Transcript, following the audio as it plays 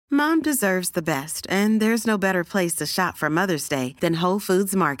Mom deserves the best, and there's no better place to shop for Mother's Day than Whole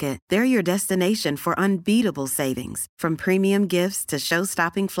Foods Market. They're your destination for unbeatable savings, from premium gifts to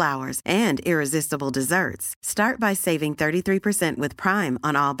show-stopping flowers and irresistible desserts. Start by saving 33% with Prime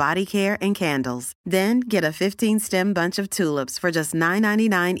on all body care and candles. Then get a 15-stem bunch of tulips for just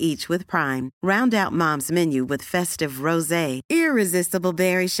 $9.99 each with Prime. Round out Mom's menu with festive rosé, irresistible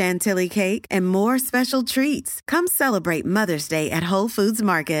berry chantilly cake, and more special treats. Come celebrate Mother's Day at Whole Foods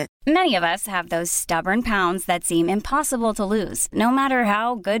Market. Many of us have those stubborn pounds that seem impossible to lose, no matter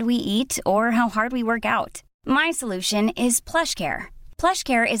how good we eat or how hard we work out. My solution is PlushCare.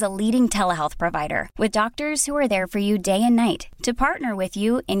 PlushCare is a leading telehealth provider with doctors who are there for you day and night to partner with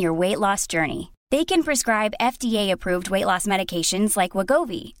you in your weight loss journey. They can prescribe FDA-approved weight loss medications like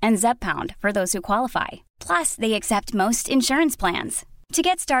Wegovy and Zepbound for those who qualify. Plus, they accept most insurance plans. To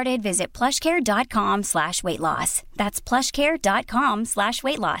get started, visit plushcare.com/weightloss. That's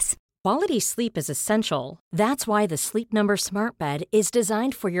plushcare.com/weightloss. Quality sleep is essential. That's why the Sleep Number Smart Bed is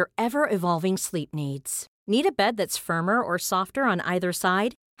designed for your ever-evolving sleep needs. Need a bed that's firmer or softer on either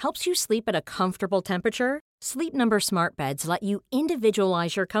side? Helps you sleep at a comfortable temperature? Sleep Number Smart Beds let you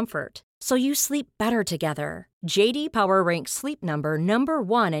individualize your comfort, so you sleep better together. J.D. Power ranks Sleep Number number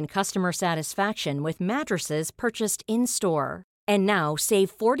 1 in customer satisfaction with mattresses purchased in-store. And now,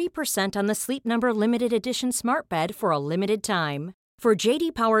 save 40% on the Sleep Number Limited Edition Smart Bed for a limited time. For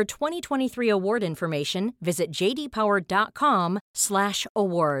J.D. Power 2023 award information, visit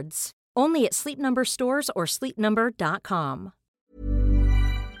jdpower.com/awards. Only at Sleep Number stores or sleepnumber.com.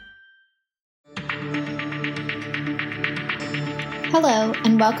 Hello,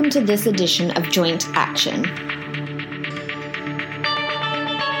 and welcome to this edition of Joint Action.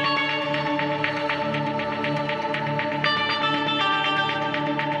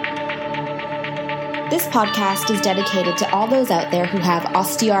 This podcast is dedicated to all those out there who have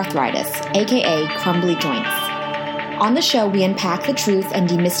osteoarthritis, aka crumbly joints. On the show, we unpack the truth and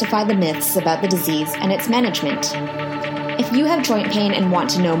demystify the myths about the disease and its management. If you have joint pain and want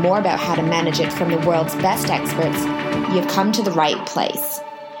to know more about how to manage it from the world's best experts, you have come to the right place.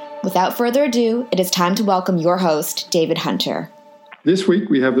 Without further ado, it is time to welcome your host, David Hunter. This week,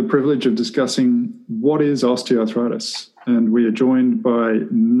 we have the privilege of discussing what is osteoarthritis. And we are joined by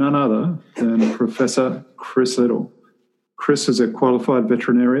none other than Professor Chris Little. Chris is a qualified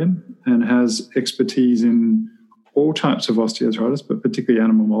veterinarian and has expertise in all types of osteoarthritis, but particularly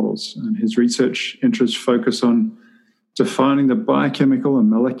animal models. And his research interests focus on defining the biochemical and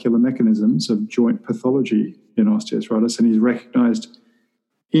molecular mechanisms of joint pathology in osteoarthritis. And he's recognized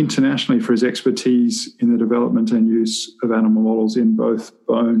internationally for his expertise in the development and use of animal models in both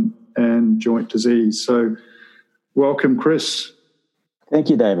bone and joint disease. So, welcome, Chris. Thank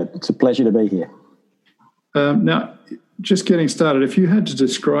you, David. It's a pleasure to be here. Now, just getting started, if you had to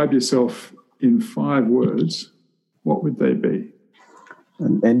describe yourself in 5 words, what would they be?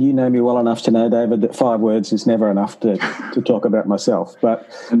 And you know me well enough to know, David, that 5 words is never enough to talk about myself.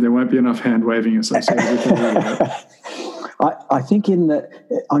 And there won't be enough hand-waving associated with it. I think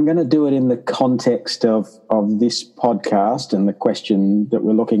I'm going to do it in the context of this podcast and the question that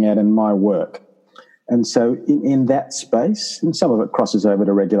we're looking at in my work. And so in that space, and some of it crosses over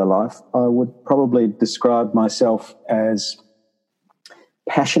to regular life, I would probably describe myself as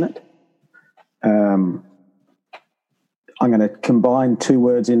passionate. I'm going to combine 2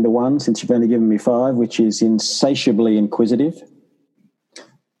 words into one since you've only given me 5, which is insatiably inquisitive,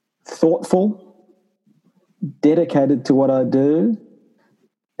 thoughtful, dedicated to what I do,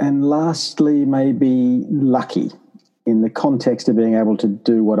 and lastly, maybe lucky in the context of being able to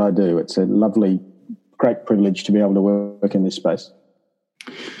do what I do. It's a lovely, great privilege to be able to work in this space.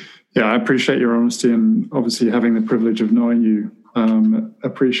 Yeah, I appreciate your honesty and obviously having the privilege of knowing you.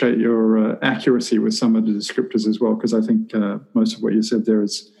 Appreciate your accuracy with some of the descriptors as well, because I think most of what you said there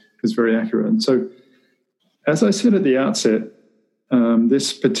is very accurate. And so, as I said at the outset,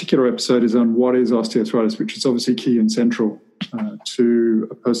 this particular episode is on what is osteoarthritis, which is obviously key and central to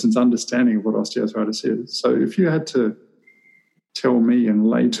a person's understanding of what osteoarthritis is. So if you had to tell me in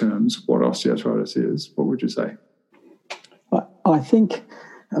lay terms what osteoarthritis is, what would you say? I think,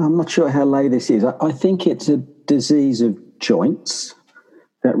 I'm not sure how lay this is, I think it's a disease of joints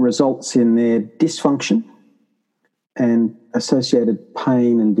that results in their dysfunction and associated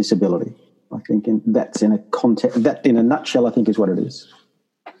pain and disability. I think that's in a context, that in a nutshell, I think is what it is.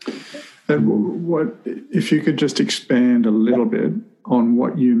 And what, if you could just expand a little bit on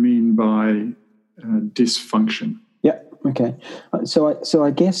what you mean by dysfunction. Yeah. Okay. So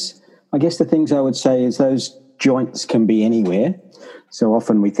I guess the things I would say is those joints can be anywhere. So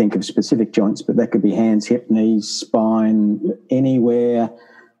often we think of specific joints, but that could be hands, hip, knees, spine, anywhere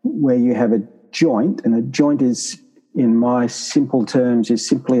where you have a joint, and a joint is, in my simple terms, is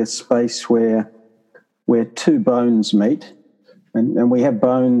simply a space where two bones meet. And we have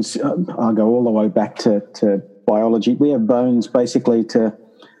bones, I'll go all the way back to biology. We have bones basically to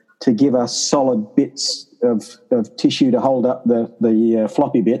give us solid bits of tissue to hold up the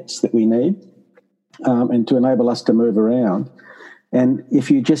floppy bits that we need, and to enable us to move around. And if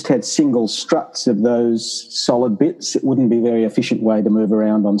you just had single struts of those solid bits, it wouldn't be a very efficient way to move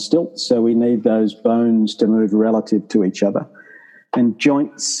around on stilts. So we need those bones to move relative to each other. And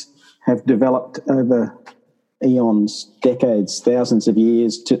joints have developed over eons, decades, thousands of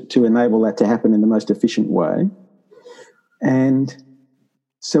years to enable that to happen in the most efficient way. And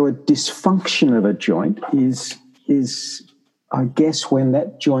so a dysfunction of a joint is I guess, when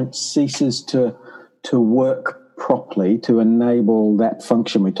that joint ceases to work properly to enable that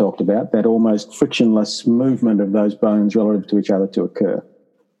function we talked about, that almost frictionless movement of those bones relative to each other to occur.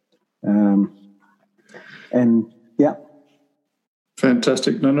 And yeah.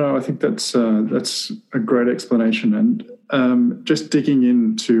 Fantastic. No, I think that's a great explanation. And just digging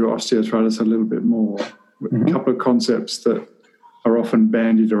into osteoarthritis a little bit more, a couple of concepts that are often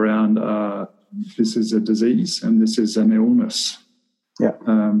bandied around are this is a disease and this is an illness. Yeah.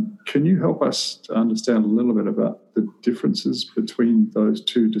 Can you help us to understand a little bit about the differences between those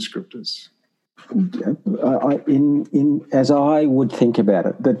two descriptors? As I would think about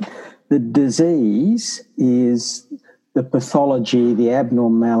it, the disease is the pathology, the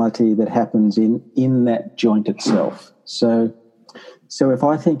abnormality that happens in that joint itself. So if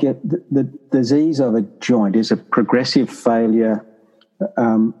I think the disease of a joint is a progressive failure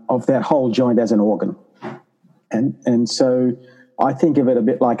of that whole joint as an organ. And so I think of it a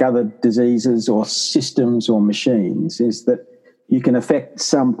bit like other diseases or systems or machines, is that you can affect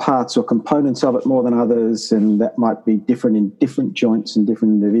some parts or components of it more than others, and that might be different in different joints and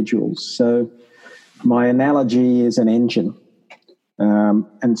different individuals. So my analogy is an engine.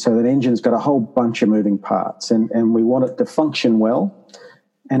 And so that engine's got a whole bunch of moving parts, and we want it to function well.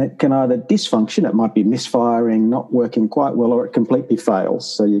 And it can either dysfunction, it might be misfiring, not working quite well, or it completely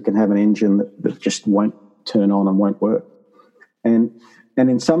fails. So you can have an engine that just won't turn on and won't work. And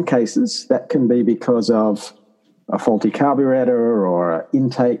in some cases, that can be because of a faulty carburetor or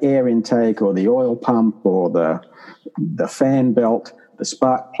air intake or the oil pump or the fan belt, the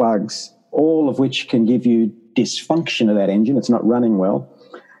spark plugs, all of which can give you dysfunction of that engine. It's not running well.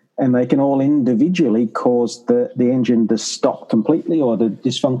 And they can all individually cause the engine to stop completely or to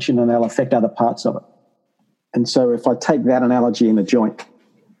dysfunction, and they'll affect other parts of it. And so if I take that analogy in a joint,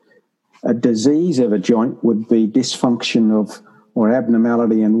 a disease of a joint would be dysfunction of or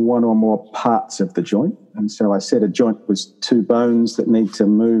abnormality in one or more parts of the joint. And so I said a joint was two bones that need to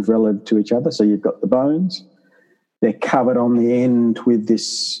move relative to each other. So you've got the bones. They're covered on the end with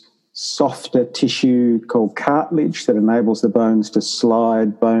this softer tissue called cartilage that enables the bone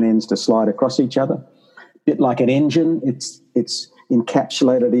ends to slide across each other. A bit like an engine, it's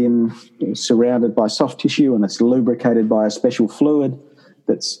encapsulated surrounded by soft tissue, and it's lubricated by a special fluid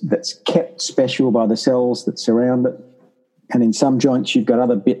that's kept special by the cells that surround it. And in some joints, you've got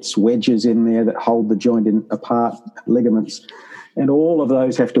other bits, wedges in there that hold the joint apart, ligaments. And all of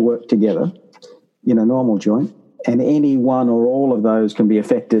those have to work together in a normal joint. And any one or all of those can be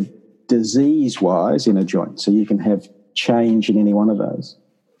affected disease-wise in a joint. So you can have change in any one of those.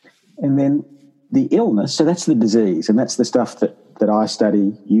 And then the illness, so that's the disease, and that's the stuff that I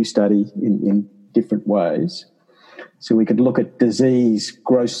study, you study in different ways. So we could look at disease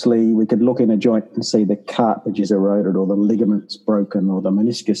grossly. We could look in a joint and see the cartilage is eroded or the ligament's broken or the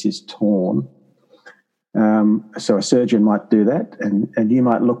meniscus is torn. So a surgeon might do that, and you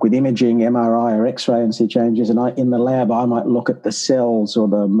might look with imaging, MRI or X-ray, and see changes. And in the lab, I might look at the cells or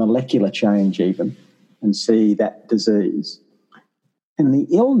the molecular change even and see that disease. And the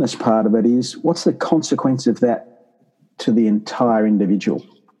illness part of it is, what's the consequence of that to the entire individual?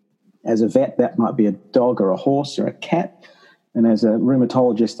 As a vet, that might be a dog or a horse or a cat. And as a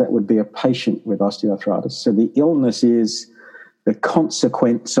rheumatologist, that would be a patient with osteoarthritis. So the illness is the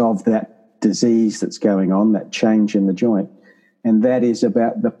consequence of that disease that's going on, that change in the joint. And that is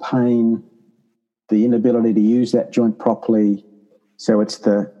about the pain, the inability to use that joint properly. So it's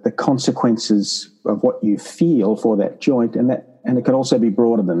the consequences of what you feel for that joint, and it could also be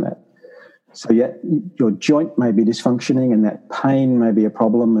broader than that. So your joint may be dysfunctioning, and that pain may be a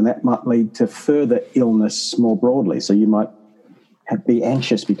problem, and that might lead to further illness more broadly. So you might be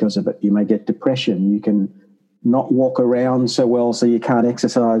anxious because of it. You may get depression. You can not walk around so well, so you can't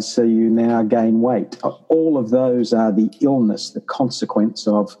exercise, so you now gain weight. All of those are the illness, the consequence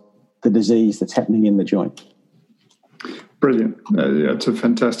of the disease that's happening in the joint. Brilliant. Yeah, it's a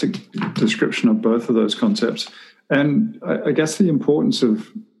fantastic description of both of those concepts. And I guess the importance of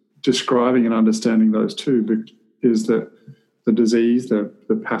describing and understanding those two is that the disease, the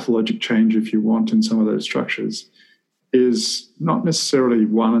pathologic change, if you want, in some of those structures is not necessarily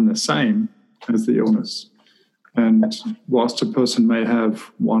one and the same as the illness. And whilst a person may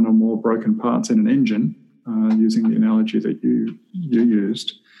have one or more broken parts in an engine, using the analogy that you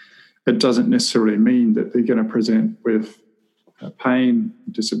used, it doesn't necessarily mean that they're going to present with pain,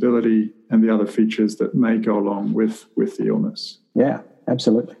 disability, and the other features that may go along with the illness. Yeah,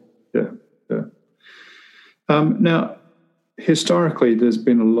 absolutely. Yeah. Now, historically, there's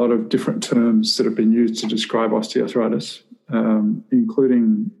been a lot of different terms that have been used to describe osteoarthritis,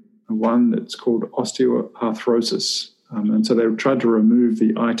 including one that's called osteoarthrosis. And so they've tried to remove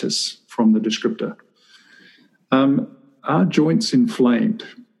the itis from the descriptor. Are joints inflamed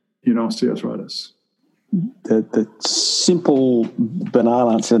in osteoarthritis? The simple,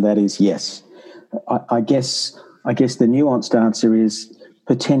 banal answer to that is yes. I guess the nuanced answer is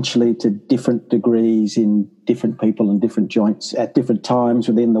potentially to different degrees in different people and different joints at different times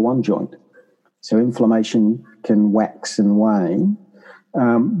within the one joint. So inflammation can wax and wane.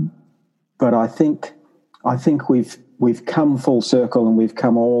 But I think we've come full circle, and we've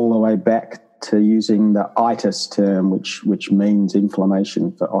come all the way back to using the itis term, which means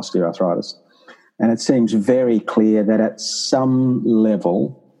inflammation for osteoarthritis. And it seems very clear that at some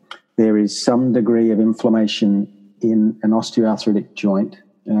level there is some degree of inflammation in an osteoarthritic joint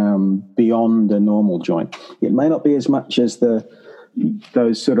beyond a normal joint. It may not be as much as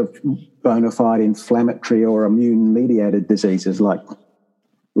those sort of bona fide inflammatory or immune-mediated diseases like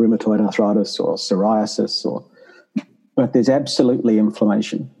rheumatoid arthritis or psoriasis, but there's absolutely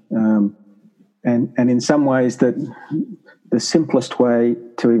inflammation. And in some ways, the simplest way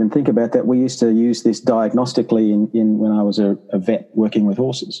to even think about that, we used to use this diagnostically in when I was a vet working with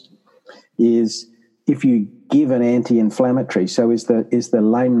horses, is if you give an anti-inflammatory, so is the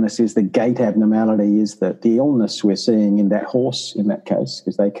lameness, is the gait abnormality, is the illness we're seeing in that horse in that case,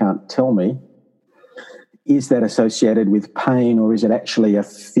 because they can't tell me, is that associated with pain, or is it actually a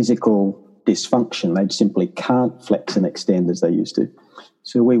physical dysfunction? They simply can't flex and extend as they used to.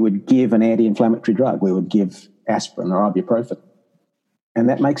 So we would give an anti-inflammatory drug. We would give aspirin or ibuprofen. And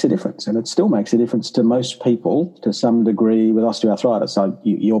that makes a difference. And it still makes a difference to most people to some degree with osteoarthritis. So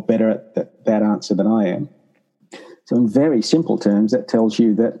you're better at that answer than I am. So in very simple terms, that tells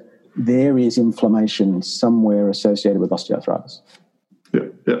you that there is inflammation somewhere associated with osteoarthritis.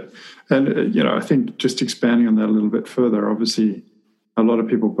 Yeah. And, I think just expanding on that a little bit further, obviously a lot of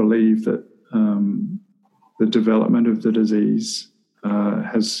people believe that the development of the disease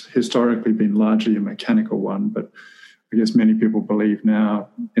has historically been largely a mechanical one, but I guess many people believe now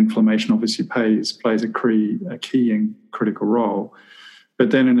inflammation obviously plays a key and critical role.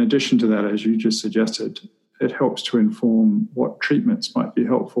 But then in addition to that, as you just suggested, it helps to inform what treatments might be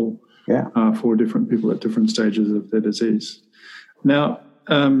helpful for different people at different stages of their disease. Now,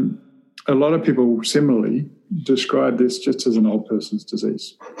 a lot of people similarly describe this just as an old person's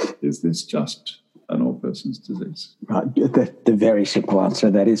disease. Is this just an old person's disease? The very simple answer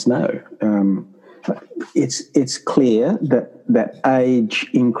to that is no. It's clear that age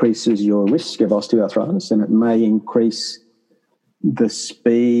increases your risk of osteoarthritis, and it may increase the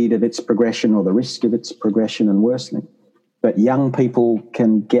speed of its progression or the risk of its progression and worsening. But young people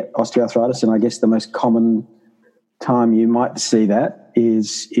can get osteoarthritis, and I guess the most common time you might see that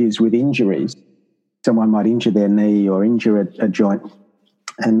is with injuries. Someone might injure their knee or injure a joint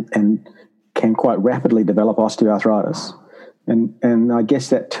and can quite rapidly develop osteoarthritis. And I guess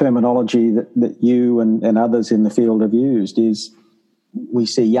that terminology that you and others in the field have used is we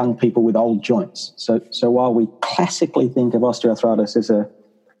see young people with old joints. So while we classically think of osteoarthritis as a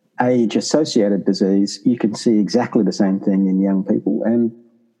age-associated disease, you can see exactly the same thing in young people. And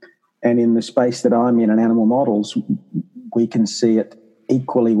in the space that I'm in animal models, we can see it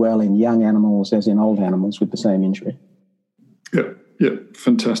equally well in young animals as in old animals with the same injury. Yeah,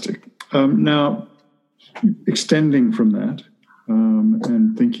 fantastic. Now, extending from that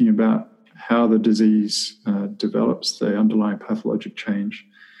and thinking about how the disease develops, the underlying pathologic change,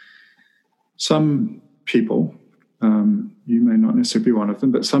 some people, you may not necessarily be one of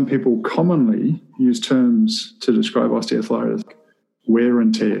them, but some people commonly use terms to describe osteoarthritis like wear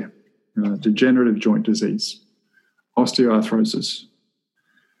and tear, degenerative joint disease, osteoarthrosis.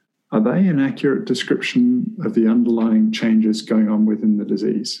 Are they an accurate description of the underlying changes going on within the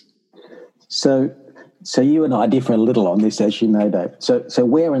disease? So you and I differ a little on this, as you know, Dave. So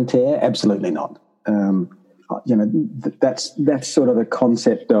wear and tear, absolutely not. That's sort of the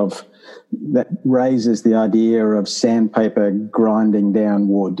concept of that raises the idea of sandpaper grinding down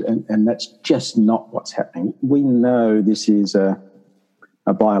wood, and that's just not what's happening. We know this is a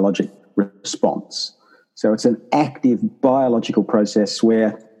biologic response. So it's an active biological process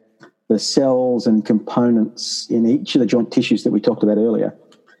where the cells and components in each of the joint tissues that we talked about earlier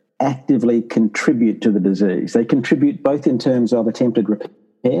actively contribute to the disease. They contribute both in terms of attempted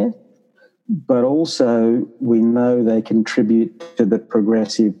repair, but also we know they contribute to the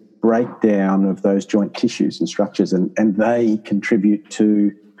progressive breakdown of those joint tissues and structures, and they contribute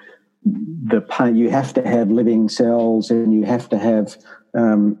to the pain. You have to have living cells and you have to have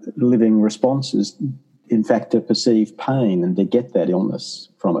living responses, in fact, to perceive pain and to get that illness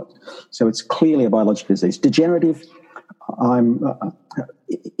from it. So it's clearly a biologic disease. Degenerative,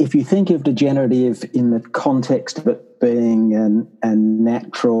 if you think of degenerative in the context of it being a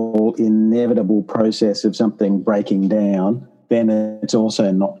natural, inevitable process of something breaking down, then it's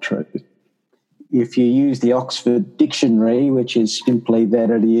also not true. If you use the Oxford Dictionary, which is simply that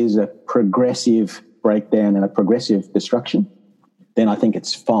it is a progressive breakdown and a progressive destruction, then I think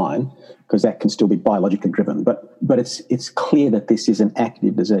it's fine, because that can still be biologically driven. But it's clear that this is an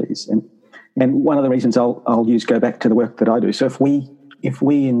active disease. And one of the reasons I'll go back to the work that I do. So if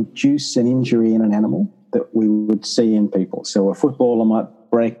we induce an injury in an animal that we would see in people, so a footballer might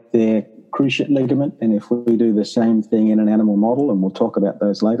break their cruciate ligament, and if we do the same thing in an animal model, and we'll talk about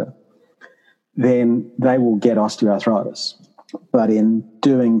those later, then they will get osteoarthritis. But in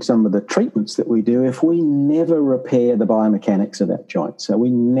doing some of the treatments that we do, if we never repair the biomechanics of that joint, so we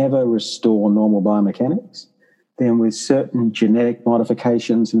never restore normal biomechanics, then with certain genetic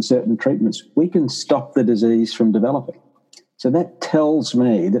modifications and certain treatments, we can stop the disease from developing. So that tells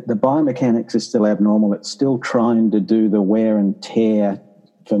me that the biomechanics is still abnormal. It's still trying to do the wear and tear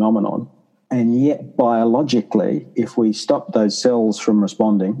phenomenon. And yet, biologically, if we stop those cells from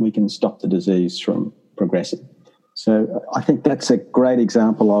responding, we can stop the disease from progressing. So I think that's a great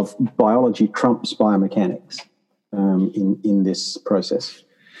example of biology trumps biomechanics in this process.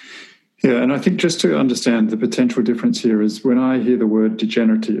 Yeah, and I think just to understand the potential difference here is when I hear the word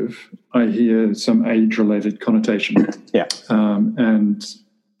degenerative, I hear some age-related connotation. Yeah. And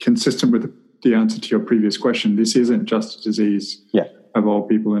consistent with the answer to your previous question, this isn't just a disease of old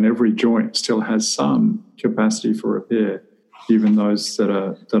people, and every joint still has some capacity for repair, even those that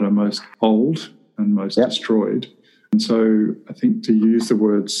are most old and most destroyed. And so I think to use the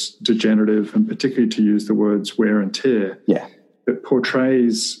words degenerative, and particularly to use the words wear and tear, it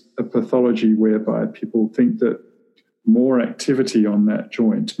portrays a pathology whereby people think that more activity on that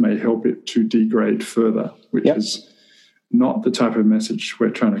joint may help it to degrade further, which is not the type of message we're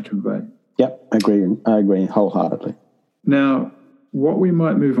trying to convey. Yep, I agree wholeheartedly. Now, what we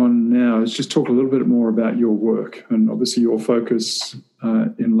might move on now is just talk a little bit more about your work. And obviously your focus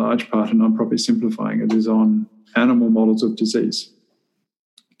in large part, and I'm probably simplifying it, is on animal models of disease.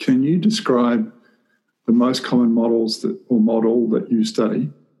 Can you describe the most common model that you study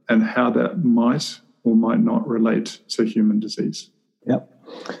and how that might or might not relate to human disease? Yep.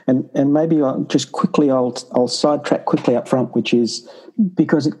 And maybe I'll sidetrack quickly up front, which is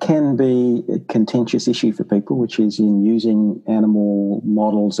because it can be a contentious issue for people, which is in using animal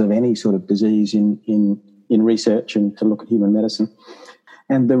models of any sort of disease in research and to look at human medicine.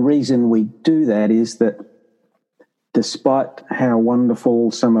 And the reason we do that is that despite how wonderful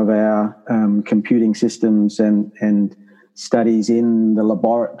some of our computing systems and studies in the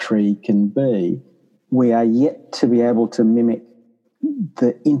laboratory can be, we are yet to be able to mimic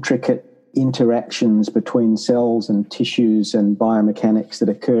the intricate interactions between cells and tissues and biomechanics that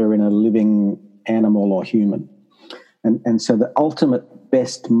occur in a living animal or human. And so the ultimate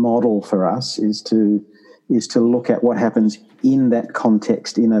best model for us is to look at what happens in that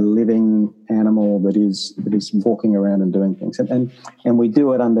context in a living animal that is walking around and doing things. And we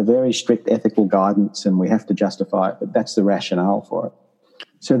do it under very strict ethical guidance, and we have to justify it, but that's the rationale for it.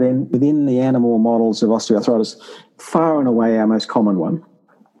 So then within the animal models of osteoarthritis, far and away our most common one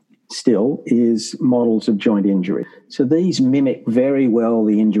still is models of joint injury. So these mimic very well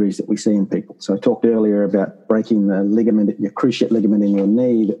the injuries that we see in people. So I talked earlier about breaking the ligament, your cruciate ligament in your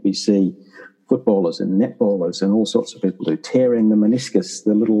knee that we see footballers and netballers and all sorts of people do, tearing the meniscus,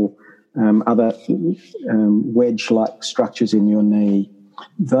 the little other wedge-like structures in your knee.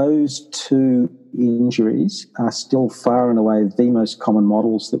 Those two injuries are still far and away the most common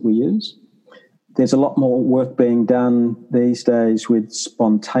models that we use. There's a lot more work being done these days with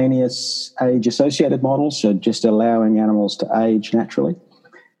spontaneous age-associated models, so just allowing animals to age naturally,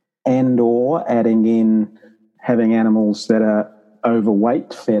 and or adding in having animals that are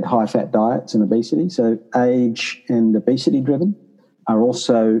overweight, fed high-fat diets and obesity. So age and obesity-driven are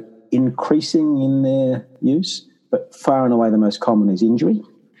also increasing in their use, but far and away the most common is injury.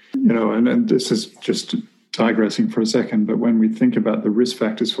 And this is just digressing for a second, but when we think about the risk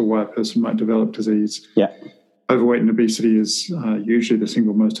factors for why a person might develop disease, overweight and obesity is usually the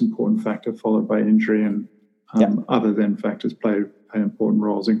single most important factor, followed by injury, and other tthen factors play important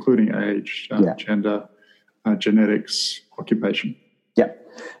roles, including age, gender, genetics, occupation.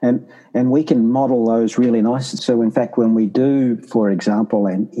 And we can model those really nicely. So in fact, when we do, for example,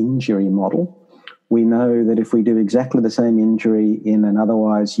 an injury model, we know that if we do exactly the same injury in an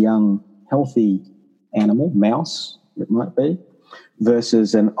otherwise young, healthy animal, mouse it might be,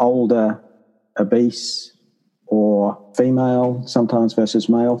 versus an older, obese or female, sometimes versus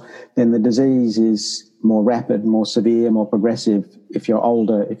male, then the disease is more rapid, more severe, more progressive if you're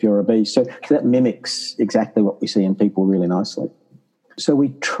older, if you're obese. So that mimics exactly what we see in people really nicely. So we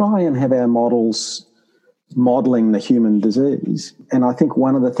try and have our models modelling the human disease. And I think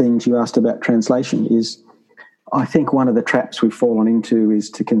one of the things you asked about translation is, I think one of the traps we've fallen into is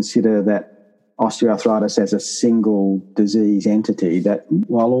to consider that osteoarthritis as a single disease entity, that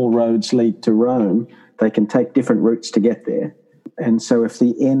while all roads lead to Rome, they can take different routes to get there. And so if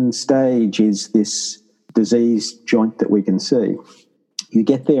the end stage is this disease joint that we can see, you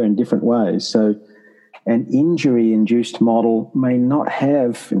get there in different ways. So an injury-induced model may not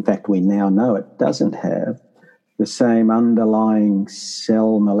have, in fact, we now know it doesn't have, the same underlying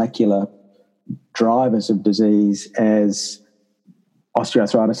cell molecular drivers of disease as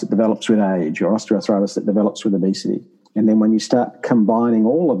osteoarthritis that develops with age or osteoarthritis that develops with obesity. And then when you start combining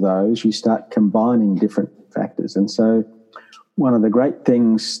all of those, you start combining different factors. And so one of the great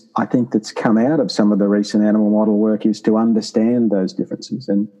things I think that's come out of some of the recent animal model work is to understand those differences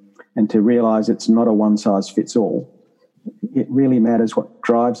and to realise it's not a one-size-fits-all. It really matters what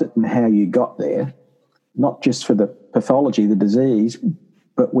drives it and how you got there, not just for the pathology, the disease,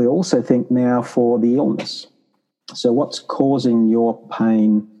 but we also think now for the illness. So what's causing your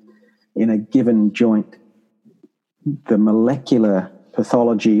pain in a given joint? The molecular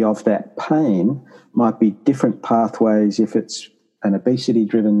pathology of that pain might be different pathways if it's an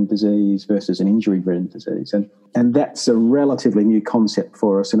obesity-driven disease versus an injury-driven disease. And that's a relatively new concept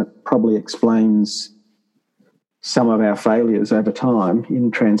for us, and it probably explains some of our failures over time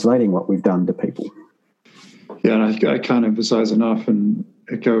in translating what we've done to people. Yeah, and I can't emphasize enough and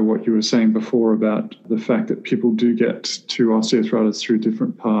echo what you were saying before about the fact that people do get to osteoarthritis through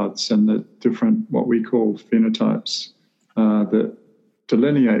different paths and the different, what we call phenotypes, that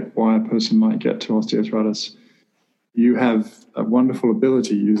delineate why a person might get to osteoarthritis. You have a wonderful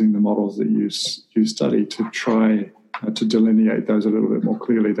ability using the models that you study to try to delineate those a little bit more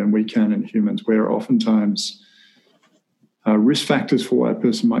clearly than we can in humans, where oftentimes risk factors for why a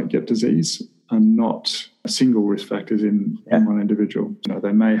person might get disease are not single risk factors in one individual.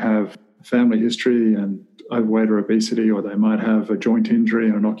 They may have a family history and overweight or obesity, or they might have a joint injury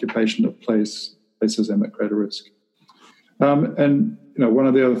and an occupation that places them at greater risk. And one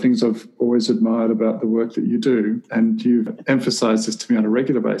of the other things I've always admired about the work that you do, and you've emphasized this to me on a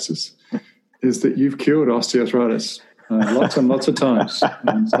regular basis, is that you've cured osteoarthritis lots and lots of times,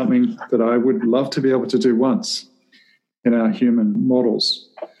 and something that I would love to be able to do once in our human models.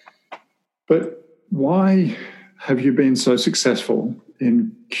 But why have you been so successful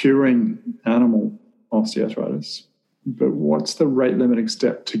in curing animal osteoarthritis? But what's the rate limiting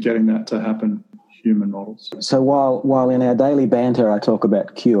step to getting that to happen? Human models. So while in our daily banter I talk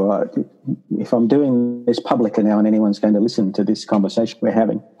about cure, if I'm doing this publicly now and anyone's going to listen to this conversation we're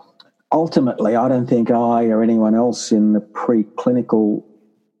having, ultimately I don't think I or anyone else in the preclinical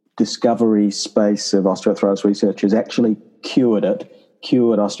discovery space of osteoarthritis research has actually cured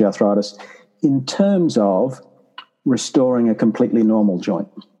osteoarthritis in terms of restoring a completely normal joint.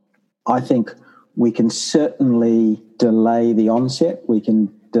 I think we can certainly delay the onset, we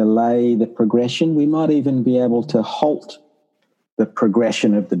can delay the progression. We might even be able to halt the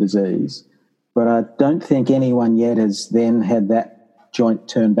progression of the disease. But I don't think anyone yet has then had that joint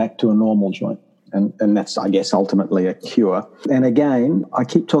turn back to a normal joint. And that's, I guess, ultimately a cure. And again, I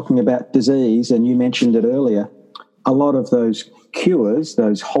keep talking about disease, and you mentioned it earlier. A lot of those cures,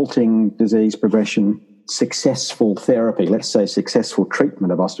 those halting disease progression, successful therapy, let's say successful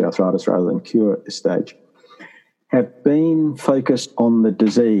treatment of osteoarthritis rather than cure at this stage, have been focused on the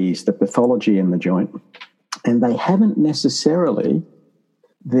disease, the pathology in the joint, and they haven't necessarily,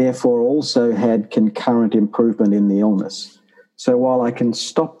 therefore, also had concurrent improvement in the illness. So while I can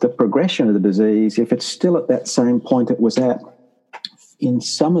stop the progression of the disease, if it's still at that same point it was at, in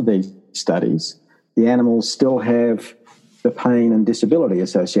some of these studies, the animals still have the pain and disability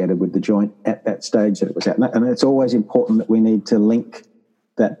associated with the joint at that stage that it was at. And it's always important that we need to link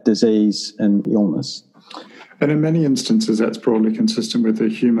that disease and illness. And in many instances, that's broadly consistent with the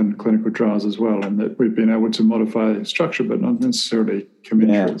human clinical trials as well, and that we've been able to modify structure, but not necessarily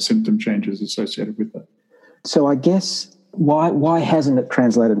commensurate symptom changes associated with that. So I guess why hasn't it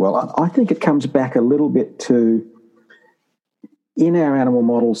translated well? I think it comes back a little bit to, in our animal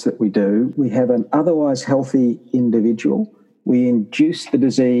models that we do, we have an otherwise healthy individual. We induce the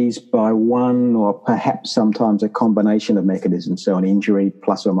disease by one or perhaps sometimes a combination of mechanisms, so an injury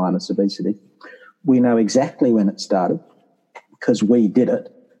plus or minus obesity. We know exactly when it started because we did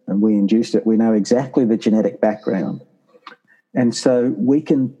it and we induced it. We know exactly the genetic background. And so we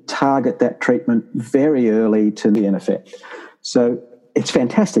can target that treatment very early to be in effect. So it's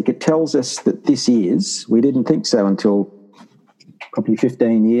fantastic. It tells us that we didn't think so until probably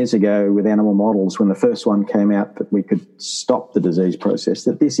 15 years ago with animal models when the first one came out that we could stop the disease process,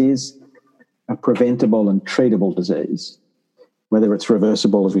 that this is a preventable and treatable disease. Whether it's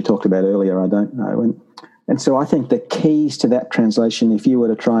reversible, as we talked about earlier, I don't know. And so I think the keys to that translation, if you were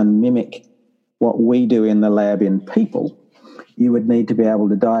to try and mimic what we do in the lab in people, you would need to be able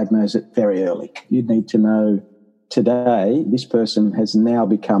to diagnose it very early. You'd need to know today this person has now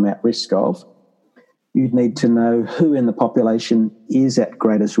become at risk of. You'd need to know who in the population is at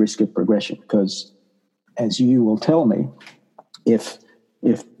greatest risk of progression, because as you will tell me, if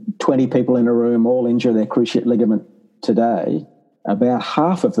 20 people in a room all injure their cruciate ligament today, about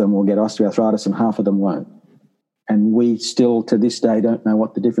half of them will get osteoarthritis and half of them won't. And we still, to this day, don't know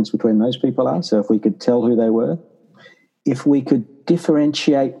what the difference between those people are. So if we could tell who they were, if we could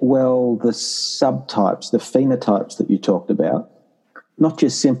differentiate well the subtypes, the phenotypes that you talked about, not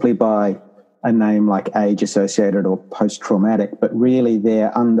just simply by a name like age-associated or post-traumatic, but really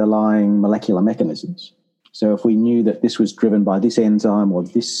their underlying molecular mechanisms. So if we knew that this was driven by this enzyme or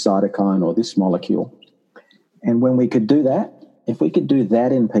this cytokine or this molecule, and when we could do that, if we could do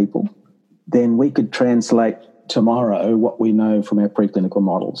that in people, then we could translate tomorrow what we know from our preclinical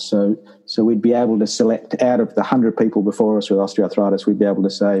models. So we'd be able to select out of the 100 people before us with osteoarthritis, we'd be able to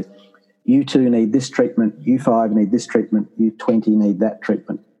say, you 2 need this treatment, you 5 need this treatment, you 20 need that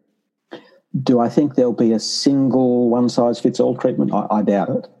treatment. Do I think there'll be a single one-size-fits-all treatment? I doubt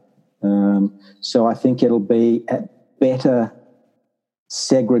it. So I think it'll be at better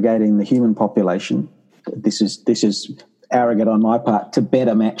segregating the human population. This is arrogant on my part, to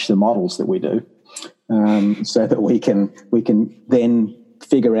better match the models that we do, so that we can then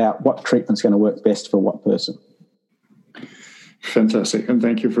figure out what treatment's going to work best for what person. Fantastic, and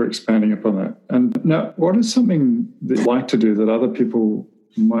thank you for expanding upon that. And now, what is something that you like to do that other people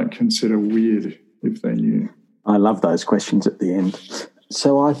might consider weird if they knew? I love those questions at the end.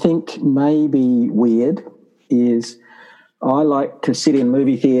 So I think maybe weird is I like to sit in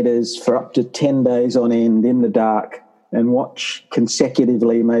movie theatres for up to 10 days on end in the dark and watch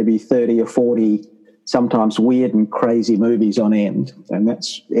consecutively maybe 30 or 40 sometimes weird and crazy movies on end. And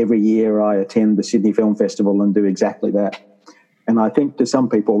that's every year I attend the Sydney Film Festival and do exactly that. And I think to some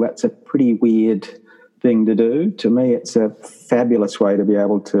people that's a pretty weird thing to do. To me, it's a fabulous way to be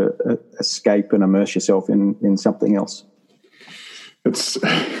able to escape and immerse yourself in something else.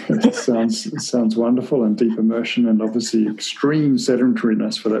 It sounds wonderful, and deep immersion and obviously extreme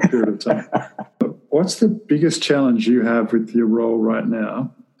sedentariness for that period of time. But what's the biggest challenge you have with your role right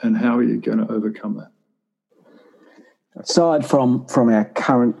now, and how are you going to overcome that? Aside from our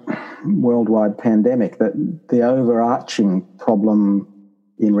current worldwide pandemic, that the overarching problem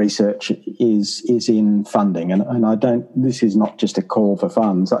in research is in funding, and I don't. This is not just a call for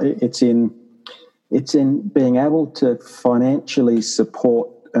funds. It's in being able to financially support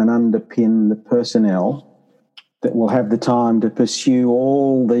and underpin the personnel that will have the time to pursue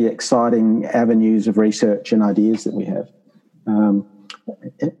all the exciting avenues of research and ideas that we have.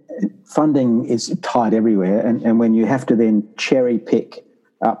 Funding is tight everywhere, and when you have to then cherry pick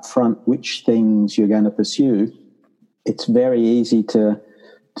up front which things you're going to pursue, it's very easy to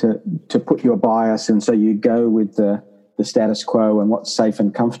put your bias, and so you go with the status quo and what's safe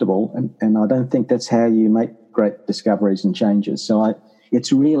and comfortable, and I don't think that's how you make great discoveries and changes. So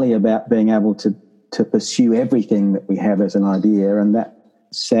it's really about being able to pursue everything that we have as an idea, and that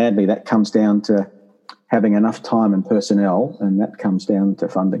sadly that comes down to having enough time and personnel, and that comes down to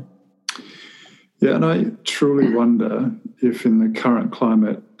funding. Yeah, and I truly wonder if in the current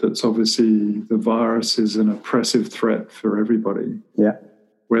climate, that's obviously the virus is an oppressive threat for everybody. Yeah.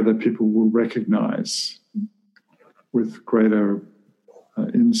 Whether people will recognise with greater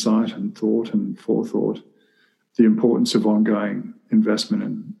insight and thought and forethought the importance of ongoing investment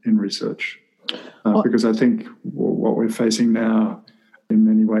in research. Because I think what we're facing now in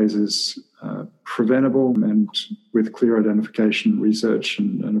many ways is preventable, and with clear identification, research,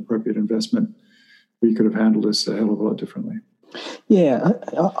 and appropriate investment, we could have handled this a hell of a lot differently. Yeah,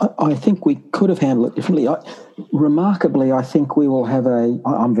 I think we could have handled it differently. Remarkably, I think we will have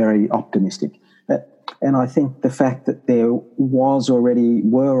I'm very optimistic. And I think the fact that there were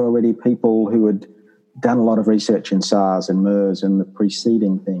already people who had done a lot of research in SARS and MERS and the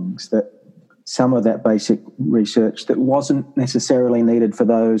preceding things, that some of that basic research that wasn't necessarily needed for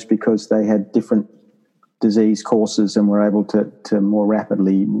those because they had different disease courses and were able to more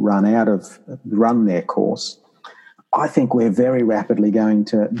rapidly run their course. I think we're very rapidly going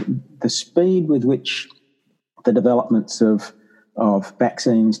to the speed with which the developments of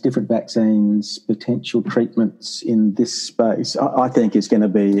vaccines, different vaccines, potential treatments in this space, I think is going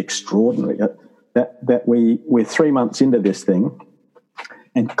to be extraordinary. That we're 3 months into this thing,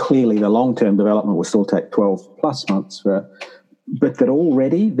 and clearly the long-term development will still take 12 plus months, but that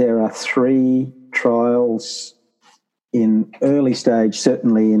already there are 3 trials in early stage,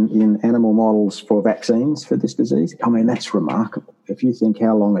 certainly in animal models for vaccines for this disease. I mean, that's remarkable if you think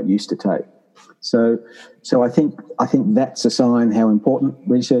how long it used to take. So I think that's a sign how important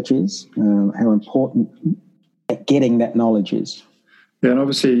research is, how important getting that knowledge is. Yeah, and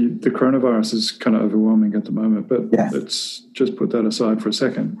obviously the coronavirus is kind of overwhelming at the moment, but let's just put that aside for a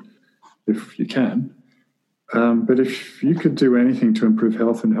second, if you can. But if you could do anything to improve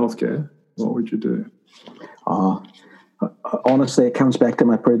health and healthcare, what would you do? Honestly, it comes back to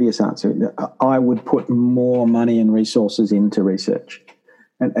my previous answer. I would put more money and resources into research.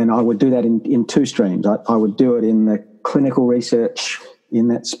 And I would do that in 2 streams. I would do it in the clinical research in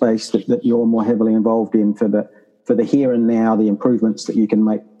that space that you're more heavily involved in for the here and now, the improvements that you can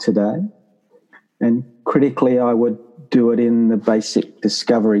make today. And critically, I would do it in the basic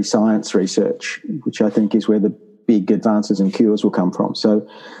discovery science research, which I think is where the big advances in cures will come from. So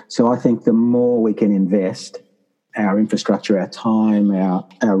I think the more we can invest our infrastructure, our time,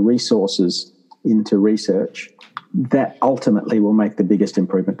 our resources into research, that ultimately will make the biggest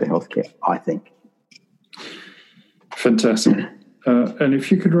improvement to healthcare, I think. Fantastic. And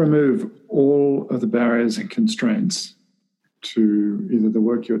if you could remove all of the barriers and constraints to either the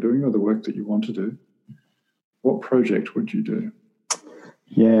work you're doing or the work that you want to do, what project would you do?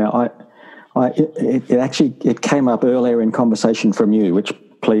 Yeah, it actually came up earlier in conversation from you, which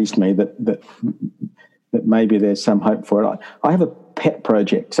pleased me that maybe there's some hope for it. I have a pet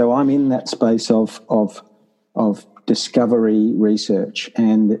project, so I'm in that space of discovery research,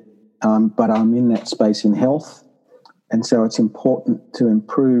 but I'm in that space in health, and so it's important to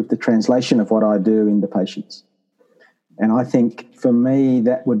improve the translation of what I do into patients. And I think for me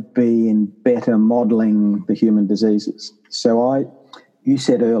that would be in better modelling the human diseases. So you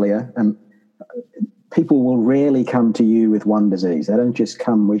said earlier, people will rarely come to you with one disease. They don't just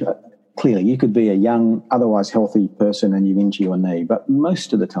come with. Clearly, you could be a young, otherwise healthy person and you injure your knee, but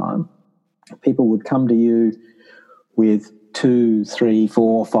most of the time, people would come to you with 2, 3,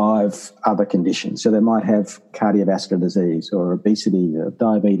 4, 5 other conditions. So they might have cardiovascular disease or obesity or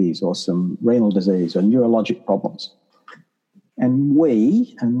diabetes or some renal disease or neurologic problems. And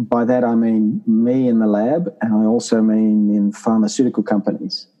and by that I mean me in the lab, and I also mean in pharmaceutical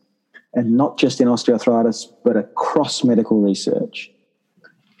companies, and not just in osteoarthritis, but across medical research,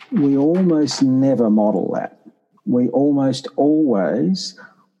 we almost never model that. We almost always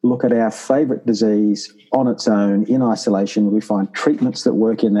look at our favourite disease on its own, in isolation. We find treatments that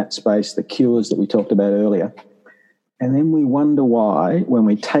work in that space, the cures that we talked about earlier. And then we wonder why, when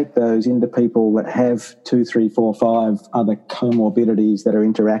we take those into people that have 2, 3, 4, 5 other comorbidities that are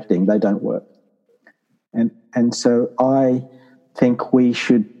interacting, they don't work. And so I think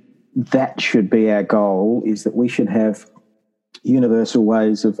that should be our goal, is that we should have universal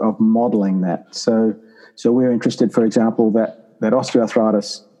ways of modelling that. So we're interested, for example, that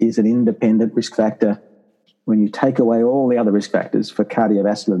osteoarthritis is an independent risk factor when you take away all the other risk factors for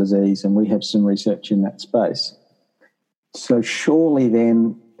cardiovascular disease, and we have some research in that space. So surely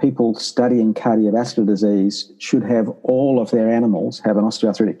then people studying cardiovascular disease should have all of their animals have an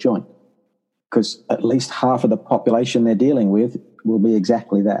osteoarthritic joint, because at least half of the population they're dealing with will be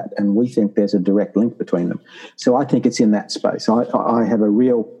exactly that, and we think there's a direct link between them. So I think it's in that space. I have a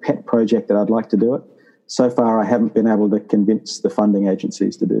real pet project that I'd like to do it. So far I haven't been able to convince the funding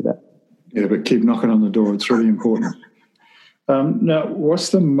agencies to do that. Yeah, but keep knocking on the door. It's really important. Now, what's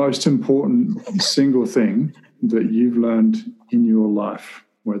the most important single thing that you've learned in your life,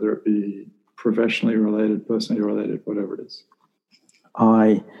 whether it be professionally related, personally related, whatever it is?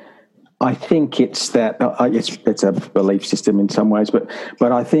 I think it's that it's a belief system in some ways, but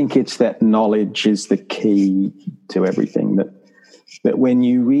I think it's that knowledge is the key to everything. that when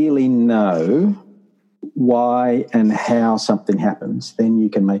you really know why and how something happens, then you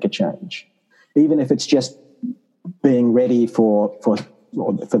can make a change, even if it's just being ready for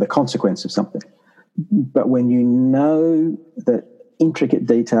the consequence of something. But when you know the intricate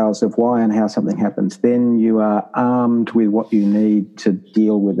details of why and how something happens, then you are armed with what you need to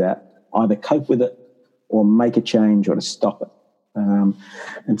deal with that, either cope with it or make a change or to stop it.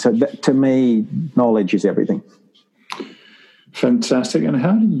 And so that, to me, knowledge is everything. Fantastic. And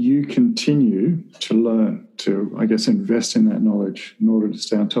how do you continue to learn, to, I guess, invest in that knowledge in order to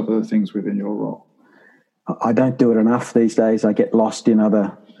stay on top of the things within your role? I don't do it enough these days. I get lost in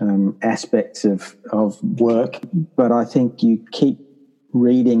other aspects of work. But I think you keep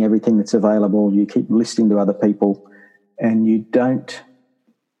reading everything that's available, you keep listening to other people, and you don't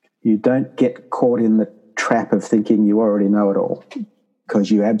get caught in the trap of thinking you already know it all,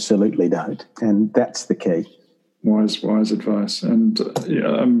 because you absolutely don't. And that's the key. Wise advice. And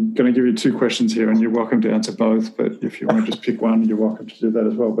I'm going to give you two questions here, and you're welcome to answer both, but if you want to just pick one, you're welcome to do that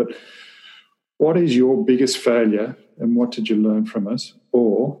as well. But what is your biggest failure, and what did you learn from it?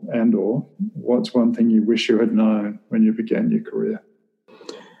 Or what's one thing you wish you had known when you began your career?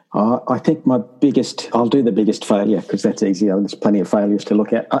 I think I'll do the biggest failure because that's easier. There's plenty of failures to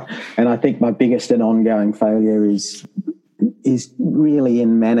look at. And I think my biggest and ongoing failure is really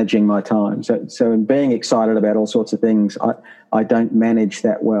in managing my time. So in being excited about all sorts of things, I don't manage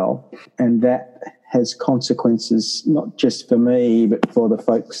that well. And that has consequences not just for me, but for the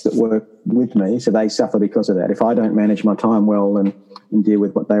folks that work with me. So they suffer because of that. If I don't manage my time well and deal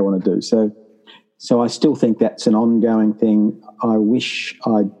with what they want to do. So I still think that's an ongoing thing. I wish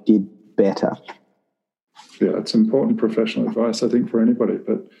I did better. Yeah, it's important professional advice, I think, for anybody.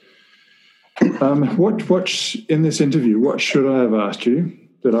 But what in this interview, what should I have asked you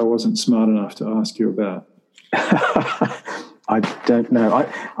that I wasn't smart enough to ask you about? I don't know.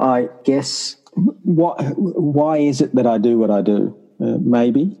 I guess why is it that I do what I do?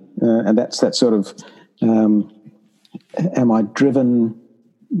 Maybe, and that's that sort of. Am I driven?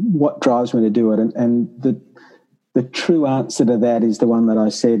 What drives me to do it? And the true answer to that is the one that I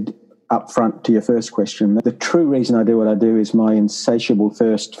said up front to your first question. The true reason I do what I do is my insatiable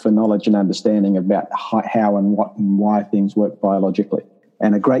thirst for knowledge and understanding about how and what and why things work biologically.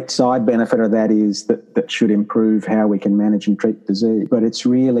 And a great side benefit of that is that should improve how we can manage and treat disease. But it's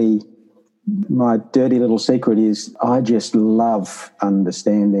really, my dirty little secret is I just love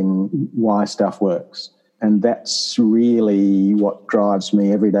understanding why stuff works. And that's really what drives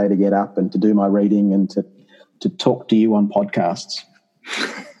me every day to get up and to do my reading and to talk to you on podcasts.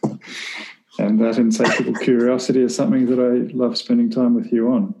 And that insatiable curiosity is something that I love spending time with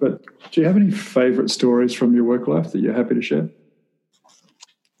you on. But do you have any favourite stories from your work life that you're happy to share?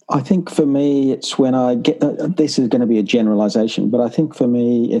 I think for me, it's when I get, this is going to be a generalisation, but I think for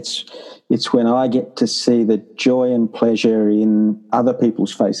me, it's when I get to see the joy and pleasure in other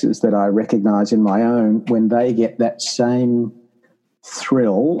people's faces that I recognise in my own when they get that same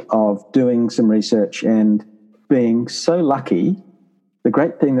thrill of doing some research and being so lucky. The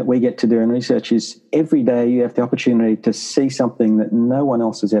great thing that we get to do in research is every day you have the opportunity to see something that no one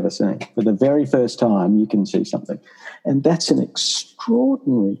else has ever seen. For the very first time, you can see something. And that's an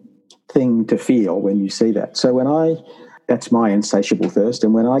extraordinary thing to feel when you see that. So that's my insatiable thirst.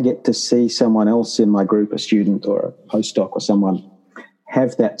 And when I get to see someone else in my group, a student or a postdoc or someone,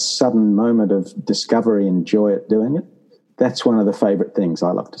 have that sudden moment of discovery and joy at doing it, that's one of the favourite things I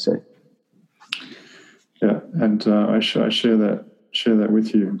love to see. Yeah, and I share that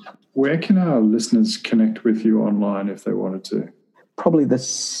with you. Where can our listeners connect with you online if they wanted to? Probably the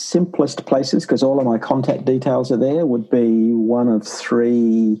simplest places, because all of my contact details are there, would be one of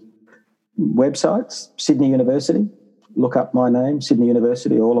three websites. Sydney University, look up my name, Sydney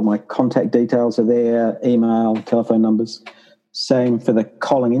University. All of my contact details are there, email, telephone numbers. Same for the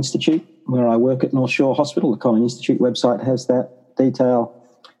Colling Institute, where I work at North Shore Hospital. The Colling Institute website has that detail.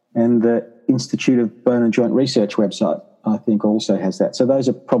 And the Institute of Bone and Joint Research website, I think, also has that. So those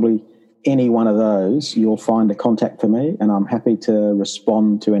are probably, any one of those, you'll find a contact for me, and I'm happy to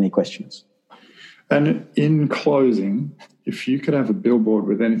respond to any questions. And in closing, if you could have a billboard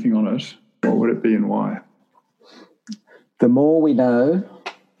with anything on it, what would it be and why? The more we know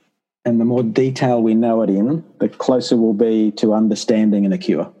and the more detail we know it in, the closer we'll be to understanding and a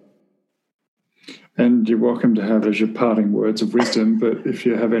cure. And you're welcome to have as your parting words of wisdom, but if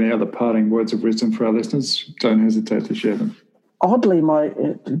you have any other parting words of wisdom for our listeners, don't hesitate to share them. Oddly,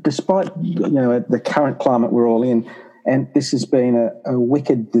 despite the current climate we're all in, and this has been a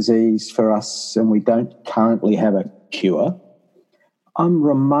wicked disease for us and we don't currently have a cure, I'm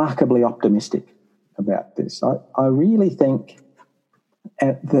remarkably optimistic about this. I really think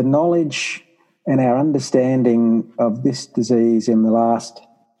the knowledge and our understanding of this disease in the last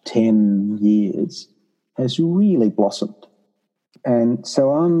 10 years has really blossomed. And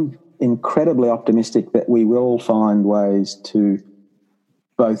so I'm incredibly optimistic that we will find ways to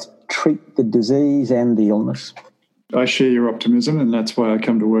both treat the disease and the illness. I share your optimism, and that's why I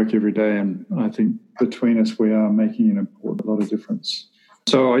come to work every day. And I think between us, we are making a lot of difference.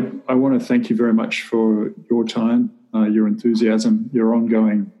 So I want to thank you very much for your time, your enthusiasm, your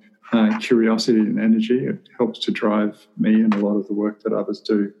ongoing curiosity and energy. It helps to drive me and a lot of the work that others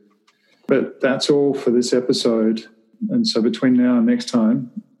do. But that's all for this episode. And so between now and next time,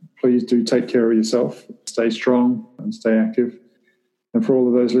 please do take care of yourself, stay strong and stay active. And for all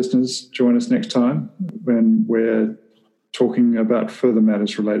of those listeners, join us next time when we're talking about further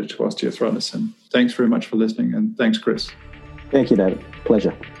matters related to osteoarthritis. And thanks very much for listening. And thanks, Chris. Thank you, David.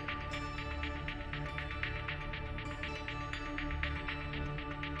 Pleasure.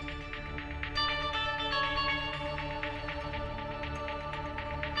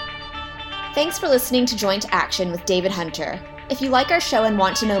 Thanks for listening to Joint Action with David Hunter. If you like our show and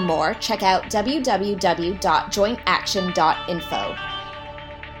want to know more, check out www.jointaction.info.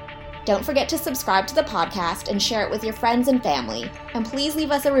 Don't forget to subscribe to the podcast and share it with your friends and family. And please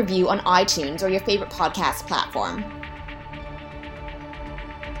leave us a review on iTunes or your favorite podcast platform.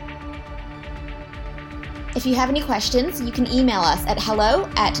 If you have any questions, you can email us at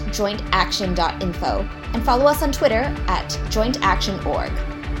hello@jointaction.info and follow us on Twitter @jointactionorg.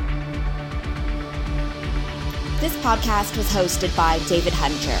 This podcast was hosted by David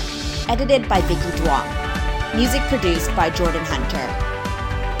Hunter, edited by Vicky Duong, music produced by Jordan Hunter.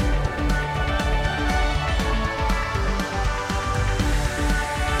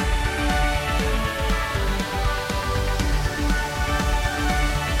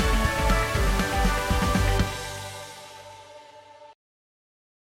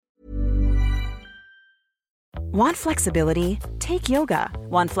 Want flexibility? Take yoga.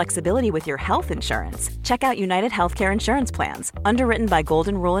 Want flexibility with your health insurance? Check out United Healthcare Insurance Plans. Underwritten by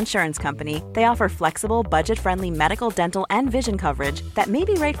Golden Rule Insurance Company, they offer flexible, budget-friendly medical, dental, and vision coverage that may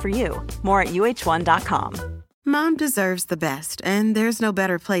be right for you. More at uh1.com. Mom deserves the best, and there's no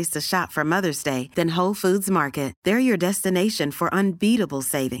better place to shop for Mother's Day than Whole Foods Market. They're your destination for unbeatable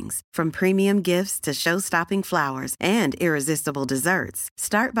savings, from premium gifts to show-stopping flowers and irresistible desserts.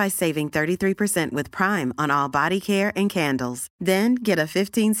 Start by saving 33% with Prime on all body care and candles. Then get a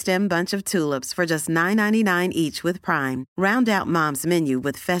 15-stem bunch of tulips for just $9.99 each with Prime. Round out Mom's menu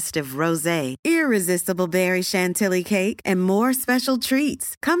with festive rosé, irresistible berry chantilly cake, and more special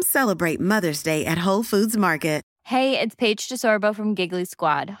treats. Come celebrate Mother's Day at Whole Foods Market. Hey, it's Paige DeSorbo from Giggly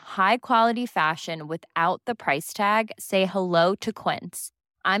Squad. High quality fashion without the price tag. Say hello to Quince.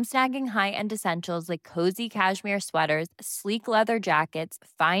 I'm snagging high-end essentials like cozy cashmere sweaters, sleek leather jackets,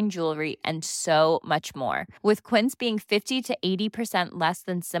 fine jewelry, and so much more. With Quince being 50 to 80% less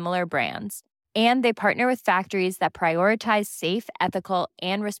than similar brands. And they partner with factories that prioritize safe, ethical,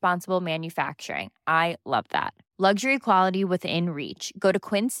 and responsible manufacturing. I love that. Luxury quality within reach. Go to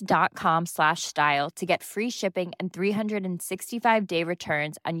quince.com/style to get free shipping and 365-day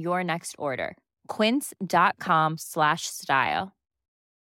returns on your next order. Quince.com/style.